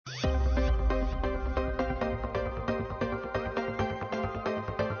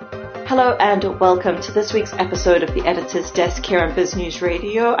Hello and welcome to this week's episode of the Editor's Desk here on Biz News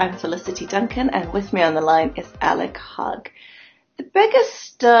Radio. I'm Felicity Duncan, and with me on the line is Alec Hogg. The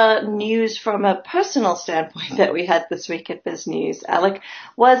biggest news from a personal standpoint that we had this week at Biz News, Alec,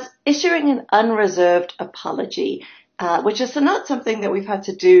 was issuing an unreserved apology, which is not something that we've had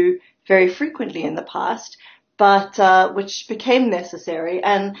to do very frequently in the past, but which became necessary.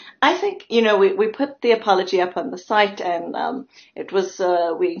 And I think, we put the apology up on the site, and it was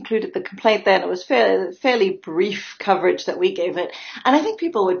we included the complaint there, and it was fairly brief coverage that we gave it. And I think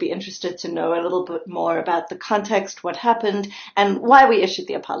people would be interested to know a little bit more about the context, what happened, and why we issued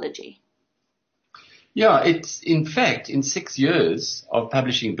the apology. Yeah, it's in fact, in 6 years of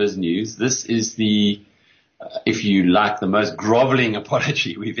publishing Biz News, this is the, if you like, the most groveling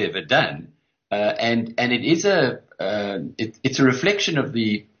apology we've ever done. And it is it's a reflection of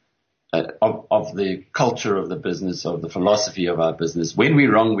the culture of the business, of the philosophy of our business. When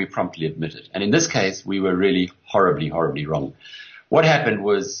we're wrong, we promptly admit it. And in this case, we were really horribly, horribly wrong. What happened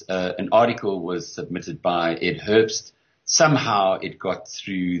was, an article was submitted by Ed Herbst. Somehow it got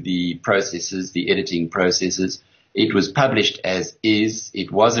through the processes, the editing processes. It was published as is.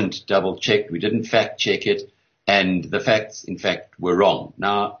 It wasn't double checked. We didn't fact check it. And the facts, in fact, were wrong.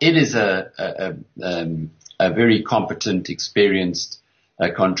 Now, it is a very competent, experienced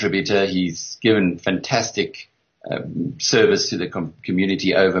contributor. He's given fantastic service to the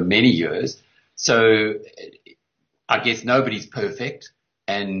community over many years. So I guess nobody's perfect.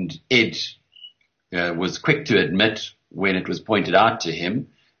 And Ed was quick to admit when it was pointed out to him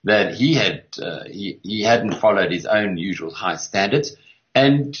that he hadn't followed his own usual high standards.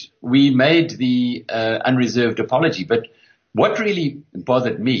 And we made the unreserved apology. But what really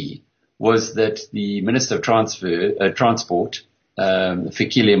bothered me was that the Minister of Transport,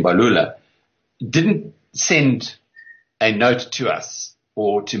 Fikile Mbalula, didn't send a note to us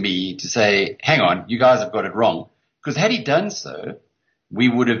or to me to say, hang on, you guys have got it wrong. Because had he done so, we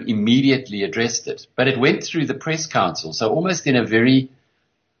would have immediately addressed it. But it went through the press council, so almost in a very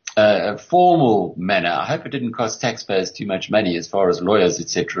formal manner. I hope it didn't cost taxpayers too much money as far as lawyers,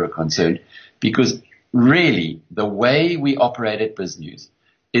 etc. are concerned, because really the way we operate at Biz News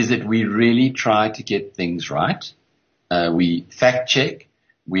is that we really try to get things right. We fact check.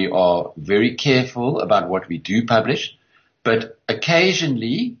 We are very careful about what we do publish, but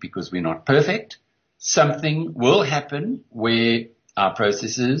occasionally, because we're not perfect, something will happen where our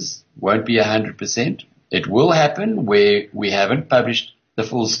processes won't be 100%. It will happen where we haven't published the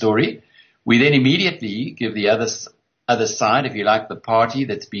full story. We then immediately give the other side, if you like, the party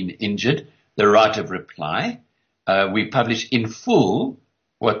that's been injured, the right of reply. We publish in full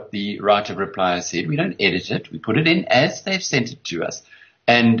what the right of reply has said. We don't edit it. We put it in as they've sent it to us.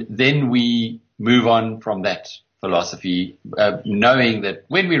 And then we move on from that philosophy, knowing that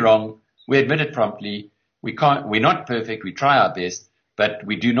when we're wrong, we admit it promptly. We're not perfect. We try our best, but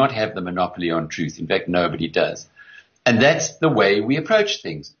we do not have the monopoly on truth. In fact, nobody does. And that's the way we approach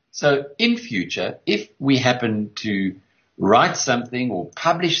things. So in future, if we happen to write something or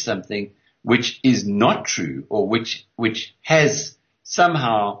publish something which is not true or which has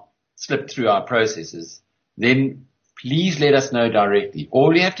somehow slipped through our processes, then please let us know directly.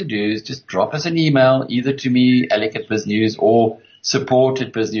 All you have to do is just drop us an email, either to me, Alec at Biz News, or support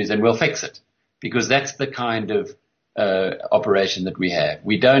at Biz News, and we'll fix it. Because that's the kind of operation that we have.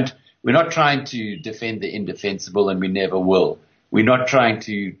 We're not trying to defend the indefensible, and we never will. We're not trying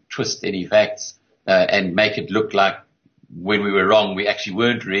to twist any facts and make it look like when we were wrong, we actually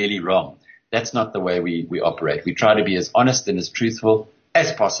weren't really wrong. That's not the way we operate. We try to be as honest and as truthful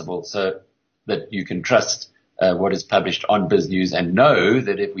as possible so that you can trust what is published on Biz News and know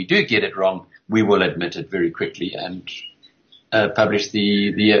that if we do get it wrong, we will admit it very quickly and publish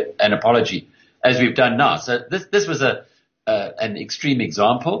an apology, as we've done now. So this was an extreme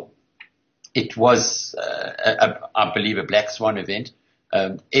example. It was, I believe, a black swan event.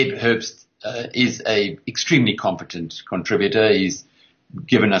 Ed Herbst is a extremely competent contributor. He's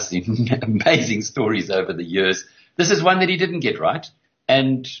given us amazing stories over the years. This is one that he didn't get right,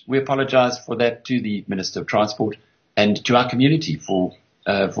 and we apologize for that to the Minister of Transport and to our community for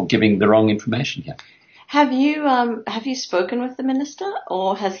giving the wrong information here. Have you spoken with the minister,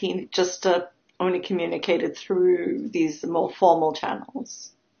 or has he just only communicated through these more formal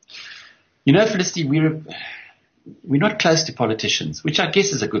channels? Felicity, we're not close to politicians, which I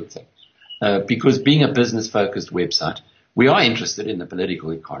guess is a good thing, because being a business-focused website, we are interested in the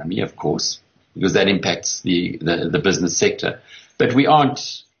political economy, of course, because that impacts the business sector. But we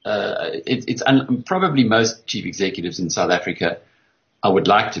aren't. Probably most chief executives in South Africa, I would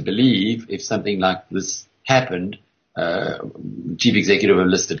like to believe, if something like this happened, chief executive of a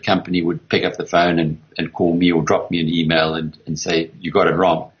listed company would pick up the phone and call me or drop me an email and say, you got it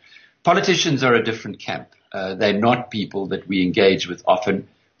wrong. Politicians are a different camp. They're not people that we engage with often.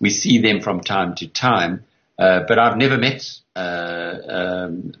 We see them from time to time, but I've never met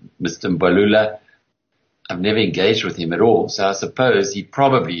Mr. Mbalula. I've never engaged with him at all. So I suppose he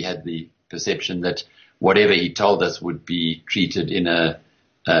probably had the perception that whatever he told us would be treated in a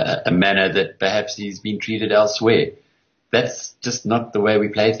manner that perhaps he's been treated elsewhere. That's just not the way we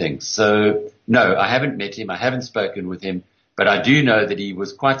play things. So no, I haven't met him. I haven't spoken with him, but I do know that he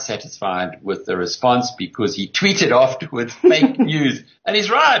was quite satisfied with the response because he tweeted afterwards fake news. And he's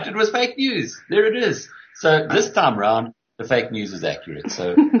right. It was fake news. There it is. So this time round, the fake news is accurate.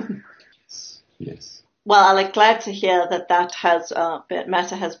 So yes. Well, Alec, glad to hear that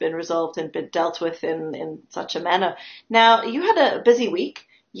matter has been resolved and been dealt with in such a manner. Now, you had a busy week.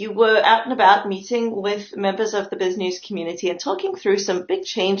 You were out and about meeting with members of the biz news community and talking through some big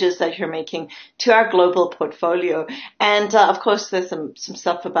changes that you're making to our global portfolio. And of course, there's some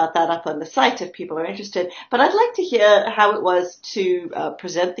stuff about that up on the site if people are interested. But I'd like to hear how it was to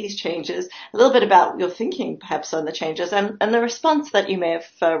present these changes, a little bit about your thinking perhaps on the changes and the response that you may have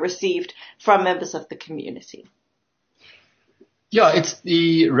received from members of the community. Yeah, it's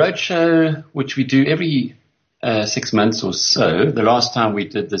the roadshow which we do every 6 months or so. The last time we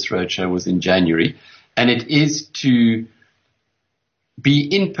did this roadshow was in January, and it is to be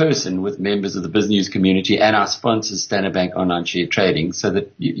in person with members of the business news community and our sponsors, Standard Bank Online Share Trading, so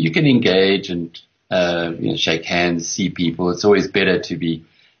that you can engage and shake hands, see people. It's always better to be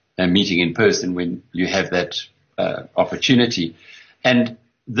meeting in person when you have that opportunity. And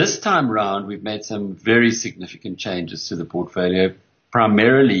this time round, we've made some very significant changes to the portfolio,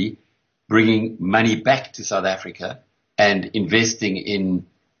 primarily bringing money back to South Africa and investing in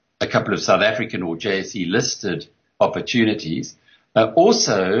a couple of South African or JSE listed opportunities. This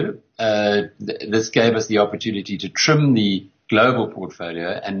gave us the opportunity to trim the global portfolio,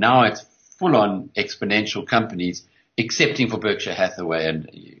 and now it's full on exponential companies, excepting for Berkshire Hathaway, and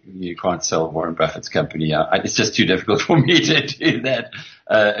you can't sell Warren Buffett's company. It's just too difficult for me to do that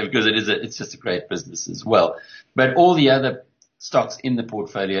because it's just a great business as well. But all the other stocks in the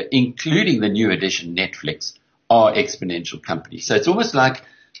portfolio, including the new addition, Netflix, are exponential companies. So it's almost like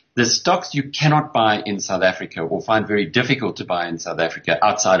the stocks you cannot buy in South Africa or find very difficult to buy in South Africa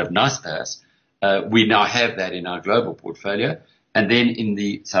outside of Naspers. We now have that in our global portfolio. And then in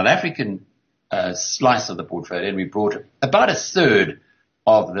the South African slice of the portfolio, and we brought about a third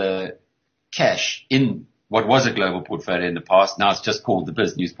of the cash in what was a global portfolio in the past. Now it's just called the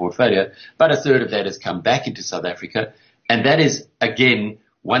business news portfolio. But a third of that has come back into South Africa. And that is, again,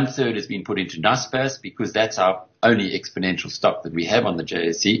 1/3 has been put into Naspers because that's our only exponential stock that we have on the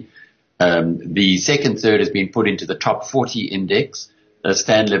JSE. The second third has been put into the top 40 index, a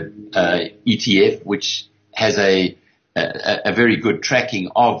Standard ETF, which has a very good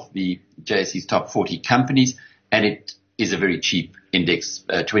tracking of the JSE's top 40 companies, and it is a very cheap index,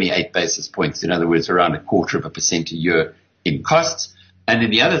 28 basis points. In other words, around 0.25% a year in costs. And then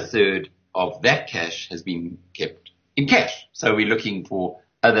the other third of that cash has been kept in cash. So we're looking for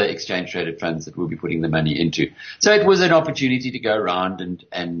other exchange traded funds that we'll be putting the money into. So it was an opportunity to go around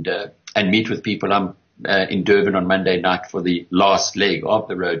and meet with people. I'm in Durban on Monday night for the last leg of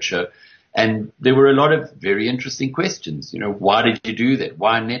the roadshow. And there were a lot of very interesting questions. Why did you do that?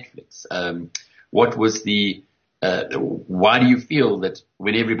 Why Netflix? What was why do you feel that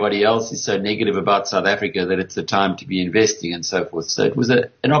when everybody else is so negative about South Africa that it's the time to be investing and so forth? So it was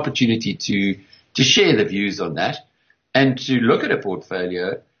an opportunity to share the views on that and to look at a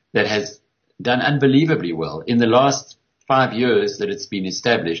portfolio that has done unbelievably well. In the last 5 years that it's been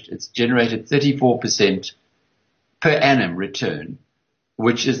established, it's generated 34% per annum return,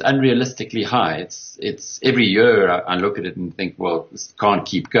 which is unrealistically high. It's every year I look at it and think, well, this can't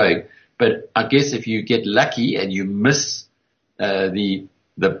keep going. But I guess if you get lucky and you miss the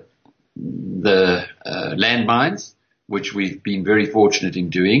landmines, which we've been very fortunate in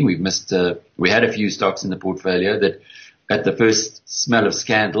doing, we had a few stocks in the portfolio that at the first smell of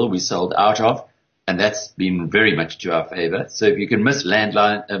scandal we sold out of, and that's been very much to our favor. So if you can miss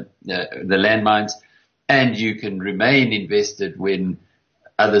the landmines and you can remain invested when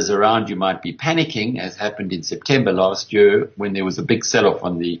others around you might be panicking, as happened in September last year when there was a big sell-off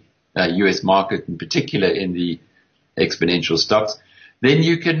on the US market, in particular in the exponential stocks, then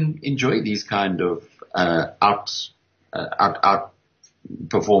you can enjoy these kind of out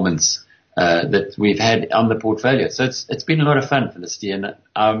performance that we've had on the portfolio. So it's been a lot of fun, Felicity, and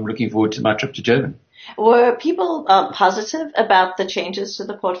I'm looking forward to my trip to Durban. Were people positive about the changes to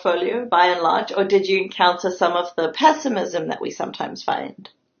the portfolio by and large, or did you encounter some of the pessimism that we sometimes find?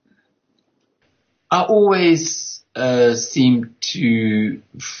 I always seem to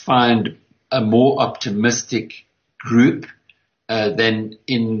find a more optimistic group than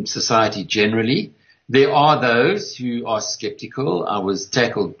in society generally. There are those who are skeptical. I was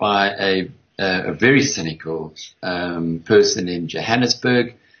tackled by a very cynical person in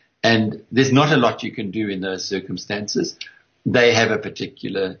Johannesburg, and there's not a lot you can do in those circumstances. They have a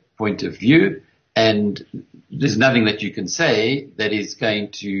particular point of view, and there's nothing that you can say that is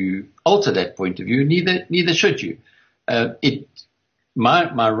going to alter that point of view. Neither should you.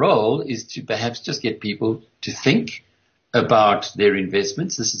 My role is to perhaps just get people to think about their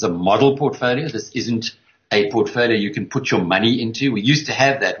investments. This is a model portfolio. This isn't a portfolio you can put your money into. We used to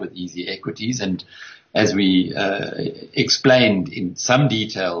have that with easy equities, and as we explained in some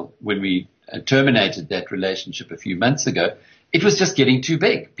detail when we terminated that relationship a few months ago, it was just getting too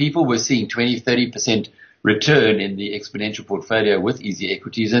big. People were seeing 20-30% return in the exponential portfolio with easy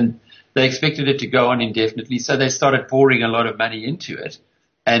equities, and they expected it to go on indefinitely, so they started pouring a lot of money into it.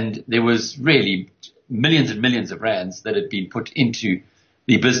 And there was really millions and millions of rands that had been put into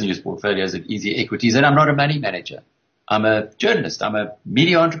the business portfolios of easy equities. And I'm not a money manager. I'm a journalist. I'm a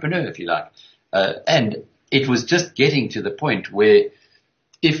media entrepreneur, if you like. And it was just getting to the point where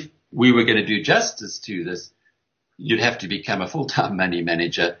if we were going to do justice to this, you'd have to become a full-time money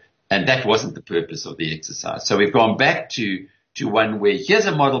manager. And that wasn't the purpose of the exercise. So we've gone back to one where here's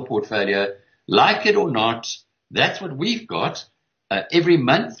a model portfolio, like it or not, that's what we've got. Every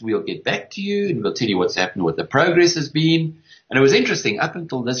month we'll get back to you and we'll tell you what's happened, what the progress has been. And it was interesting, up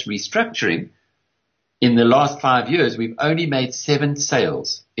until this restructuring, in the last 5 years, we've only made 7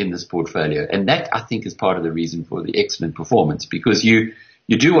 sales in this portfolio. And that, I think, is part of the reason for the excellent performance, because you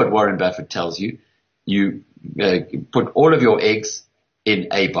do what Warren Buffett tells you. You put all of your eggs in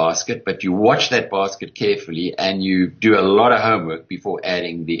a basket, but you watch that basket carefully and you do a lot of homework before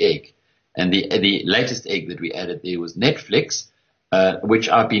adding the egg. And the latest egg that we added there was Netflix, which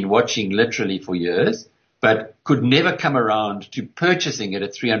I've been watching literally for years, but could never come around to purchasing it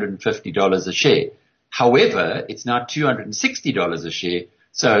at $350 a share. However, it's now $260 a share.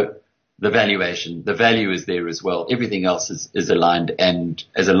 So the value is there as well. Everything else is aligned. And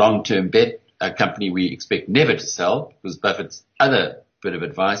as a long-term bet, a company we expect never to sell, because Buffett's other bit of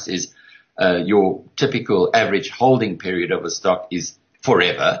advice is your typical average holding period of a stock is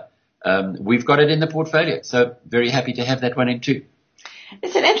forever. We've got it in the portfolio. So very happy to have that one in too.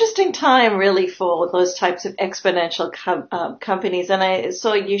 It's an interesting time, really, for those types of exponential companies. And I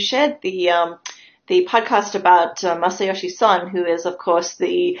saw you shared the podcast about Masayoshi Son, who is, of course,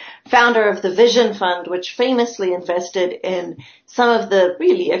 the founder of the Vision Fund, which famously invested in some of the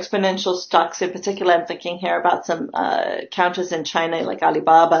really exponential stocks. In particular, I'm thinking here about some counters in China like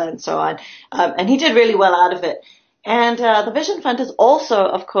Alibaba and so on. And he did really well out of it. And the Vision Fund has also,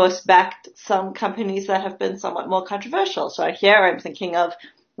 of course, backed some companies that have been somewhat more controversial. So here I'm thinking of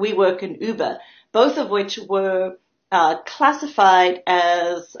WeWork and Uber, both of which were classified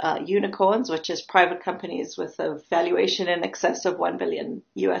as unicorns, which is private companies with a valuation in excess of $1 billion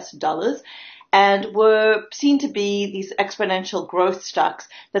US, and were seen to be these exponential growth stocks,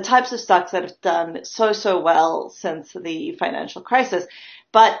 the types of stocks that have done so well since the financial crisis.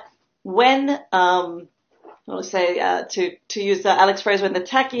 But when I'll say, to use Alex's phrase, when the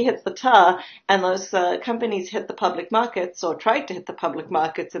tacky hits the tar and those companies hit the public markets, or tried to hit the public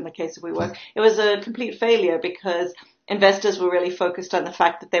markets in the case of WeWork, it was a complete failure because investors were really focused on the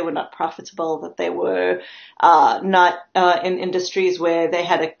fact that they were not profitable, that they were not in industries where they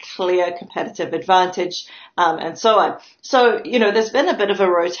had a clear competitive advantage, and so on. So, there's been a bit of a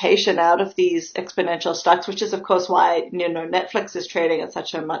rotation out of these exponential stocks, which is, of course, why, Netflix is trading at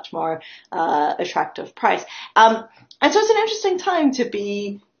such a much more attractive price. And so it's an interesting time to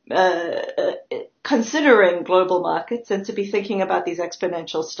be considering global markets and to be thinking about these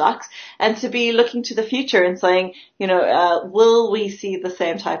exponential stocks and to be looking to the future and saying, will we see the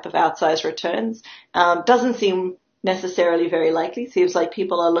same type of outsized returns? Doesn't seem necessarily very likely. Seems like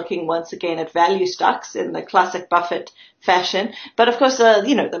people are looking once again at value stocks in the classic Buffett fashion. But of course,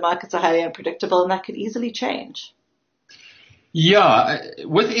 the markets are highly unpredictable and that could easily change. Yeah,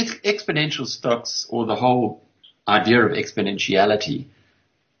 with exponential stocks, or the whole idea of exponentiality,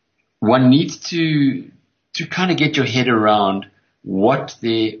 one needs to kind of get your head around what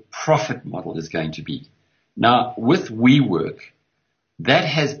their profit model is going to be. Now, with WeWork, that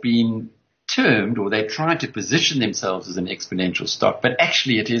has been termed, or they try to position themselves as an exponential stock, but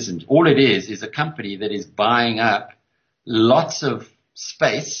actually it isn't. All it is a company that is buying up lots of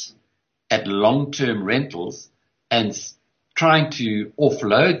space at long-term rentals and trying to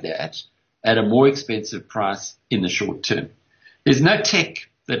offload that at a more expensive price in the short term. There's no tech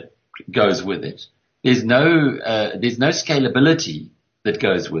that goes with it. There's no scalability that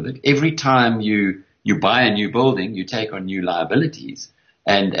goes with it. Every time you buy a new building, you take on new liabilities.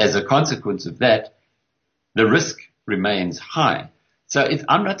 And as a consequence of that, the risk remains high. So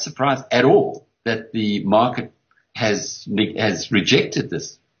I'm not surprised at all that the market has rejected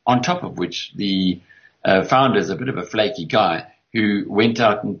this, on top of which the founder is a bit of a flaky guy who went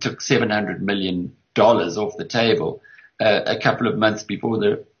out and took $700 million off the table a couple of months before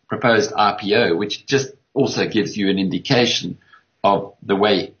the proposed IPO, which just also gives you an indication of the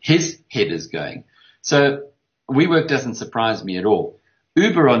way his head is going. So WeWork doesn't surprise me at all.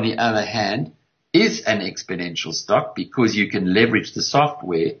 Uber, on the other hand, is an exponential stock because you can leverage the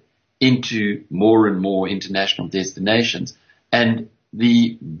software into more and more international destinations. And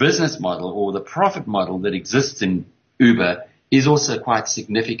the business model or the profit model that exists in Uber is also quite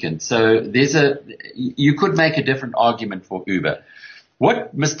significant. So you could make a different argument for Uber.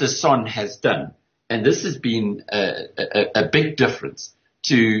 What Mr. Son has done, and this has been a big difference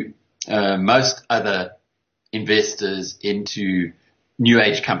to most other investors into new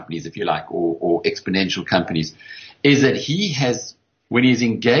age companies, if you like, or exponential companies, is that he has, when he's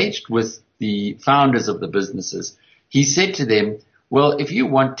engaged with the founders of the businesses, he said to them, well, if you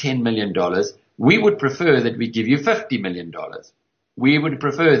want $10 million, we would prefer that we give you $50 million. We would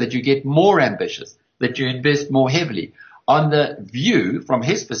prefer that you get more ambitious, that you invest more heavily, on the view from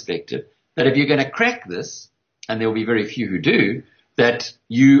his perspective that if you're going to crack this, and there will be very few who do, that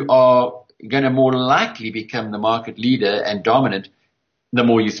you are going to more likely become the market leader and dominant the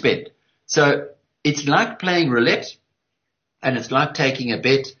more you spend. So it's like playing roulette, and it's like taking a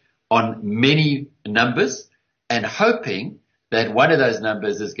bet on many numbers and hoping that one of those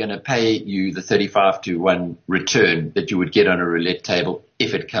numbers is going to pay you the 35-1 return that you would get on a roulette table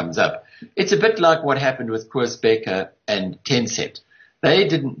if it comes up. It's a bit like what happened with Koos Becker and Tencent. They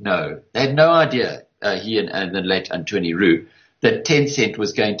didn't know. They had no idea, he and the late Anthony Roux, that Tencent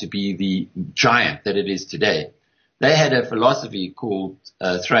was going to be the giant that it is today. They had a philosophy called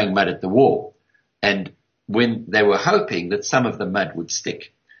throwing mud at the wall. And when they were hoping that some of the mud would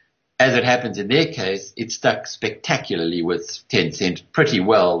stick, as it happens in their case, it stuck spectacularly with Tencent, pretty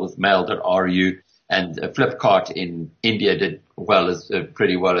well with Mail.ru, and Flipkart in India did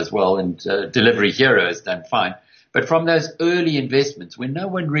pretty well as well, and Delivery Hero has done fine. But from those early investments, when no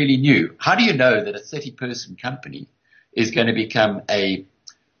one really knew, how do you know that a 30-person company is going to become a $1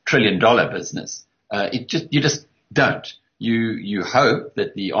 trillion business? You just don't. You hope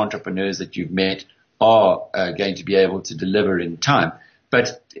that the entrepreneurs that you've met are going to be able to deliver in time.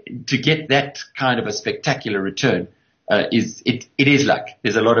 But to get that kind of a spectacular return, it is luck.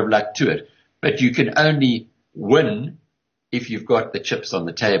 There's a lot of luck to it. But you can only win if you've got the chips on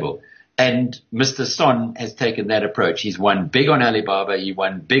the table. And Mr. Son has taken that approach. He's won big on Alibaba. He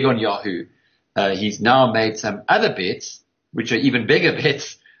won big on Yahoo. He's now made some other bets, which are even bigger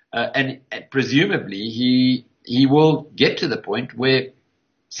bets. And presumably he will get to the point where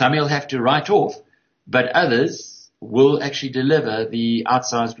some he'll have to write off, but others will actually deliver the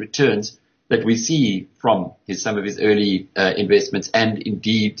outsized returns that we see from some of his early investments, and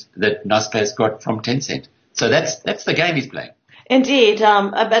indeed that Naspers got from Tencent. So that's the game he's playing. Indeed,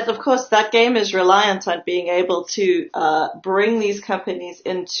 but of course that game is reliant on being able to bring these companies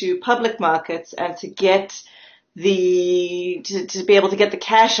into public markets and to get to be able to get the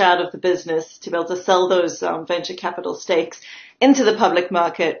cash out of the business, to be able to sell those venture capital stakes into the public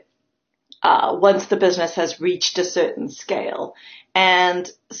market once the business has reached a certain scale. And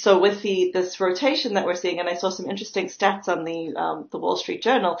so with this rotation that we're seeing, and I saw some interesting stats on the Wall Street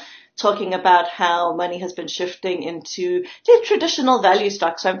Journal talking about how money has been shifting into traditional value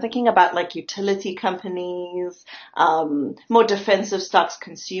stocks. So I'm thinking about like utility companies, more defensive stocks,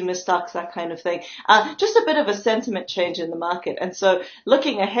 consumer stocks, that kind of thing. Just a bit of a sentiment change in the market. And so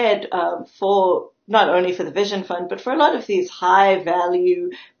looking ahead for not only for the Vision Fund, but for a lot of these high value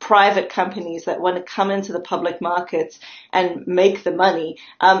private companies that want to come into the public markets and make the money.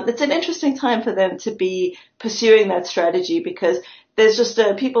 It's an interesting time for them to be pursuing that strategy, because there's just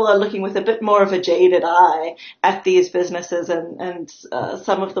people are looking with a bit more of a jaded eye at these businesses, and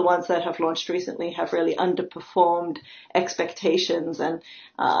some of the ones that have launched recently have really underperformed expectations, and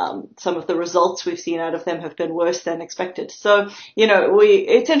some of the results we've seen out of them have been worse than expected. So,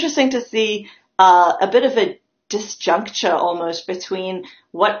 it's interesting to see a bit of a disjuncture almost between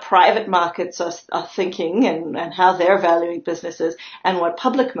what private markets are thinking and how they're valuing businesses and what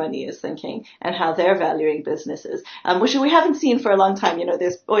public money is thinking and how they're valuing businesses, which we haven't seen for a long time.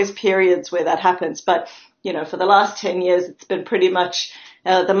 There's always periods where that happens, but for the last 10 years, it's been pretty much,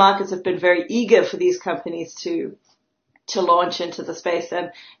 the markets have been very eager for these companies to launch into the space.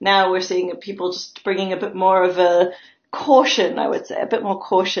 And now we're seeing people just bringing a bit more of a caution, I would say, a bit more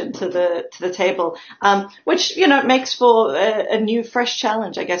caution to the table, which, makes for a new, fresh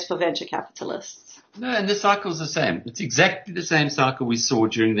challenge, I guess, for venture capitalists. No, and the cycle's the same. It's exactly the same cycle we saw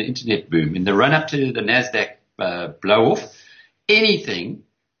during the internet boom. In the run-up to the NASDAQ blow-off, anything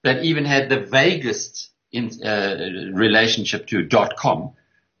that even had the vaguest relationship to .com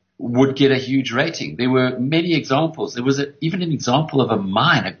would get a huge rating. There were many examples. There was even an example of a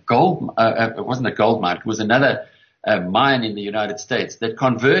mine, it wasn't a gold mine, it was another mine in the United States that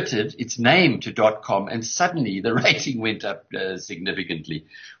converted its name to .com, and suddenly the rating went up significantly.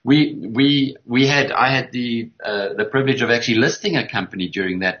 I had the privilege of actually listing a company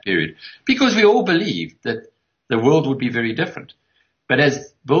during that period because we all believed that the world would be very different. But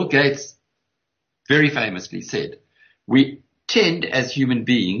as Bill Gates very famously said, we tend as human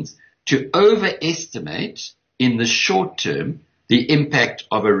beings to overestimate in the short term the impact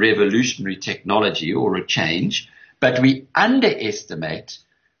of a revolutionary technology or a change, but we underestimate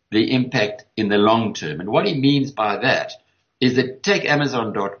the impact in the long term. And what he means by that is that take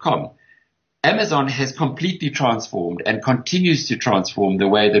Amazon.com. Amazon has completely transformed and continues to transform the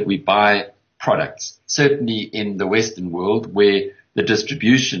way that we buy products, certainly in the Western world where the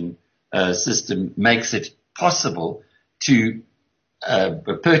distribution system makes it possible to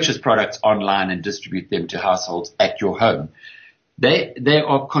purchase products online and distribute them to households at your home. They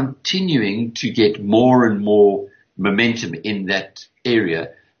are continuing to get more and more momentum in that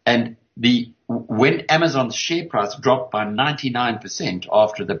area. And when Amazon's share price dropped by 99%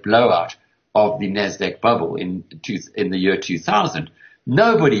 after the blowout of the NASDAQ bubble in the year 2000,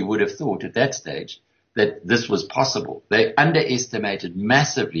 nobody would have thought at that stage that this was possible. They underestimated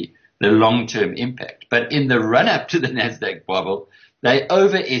massively the long-term impact. But in the run-up to the NASDAQ bubble, they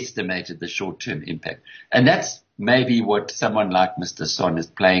overestimated the short-term impact. And that's maybe what someone like Mr. Son is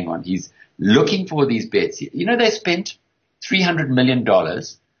playing on. He's looking for these bets. They spent $300 million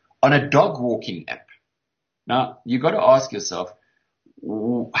on a dog walking app. Now, you've got to ask yourself,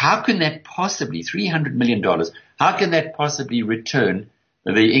 how can that possibly, $300 million, how can that possibly return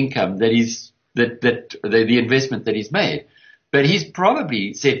the income the investment that he's made? But he's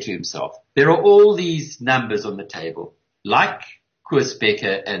probably said to himself, there are all these numbers on the table, like Koos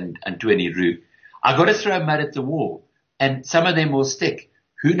Becker and Antoni Roux. I've got to throw mud at the wall, and some of them will stick.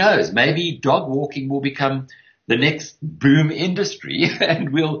 Who knows? Maybe dog walking will become the next boom industry,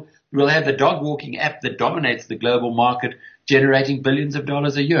 and we'll have the dog walking app that dominates the global market, generating billions of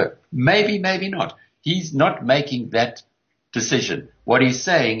dollars a year. Maybe, maybe not. He's not making that decision. What he's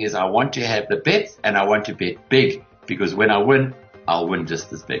saying is, I want to have the bets, and I want to bet big, because when I win, I'll win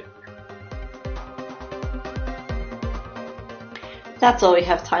just as big. That's all we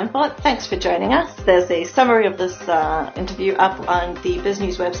have time for. Thanks for joining us. There's a summary of this interview up on the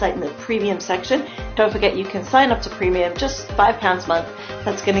BizNews website in the premium section. Don't forget you can sign up to premium, just £5 a month.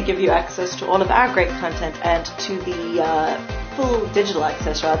 That's going to give you access to all of our great content and to the full digital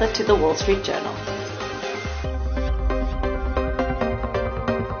access, to the Wall Street Journal.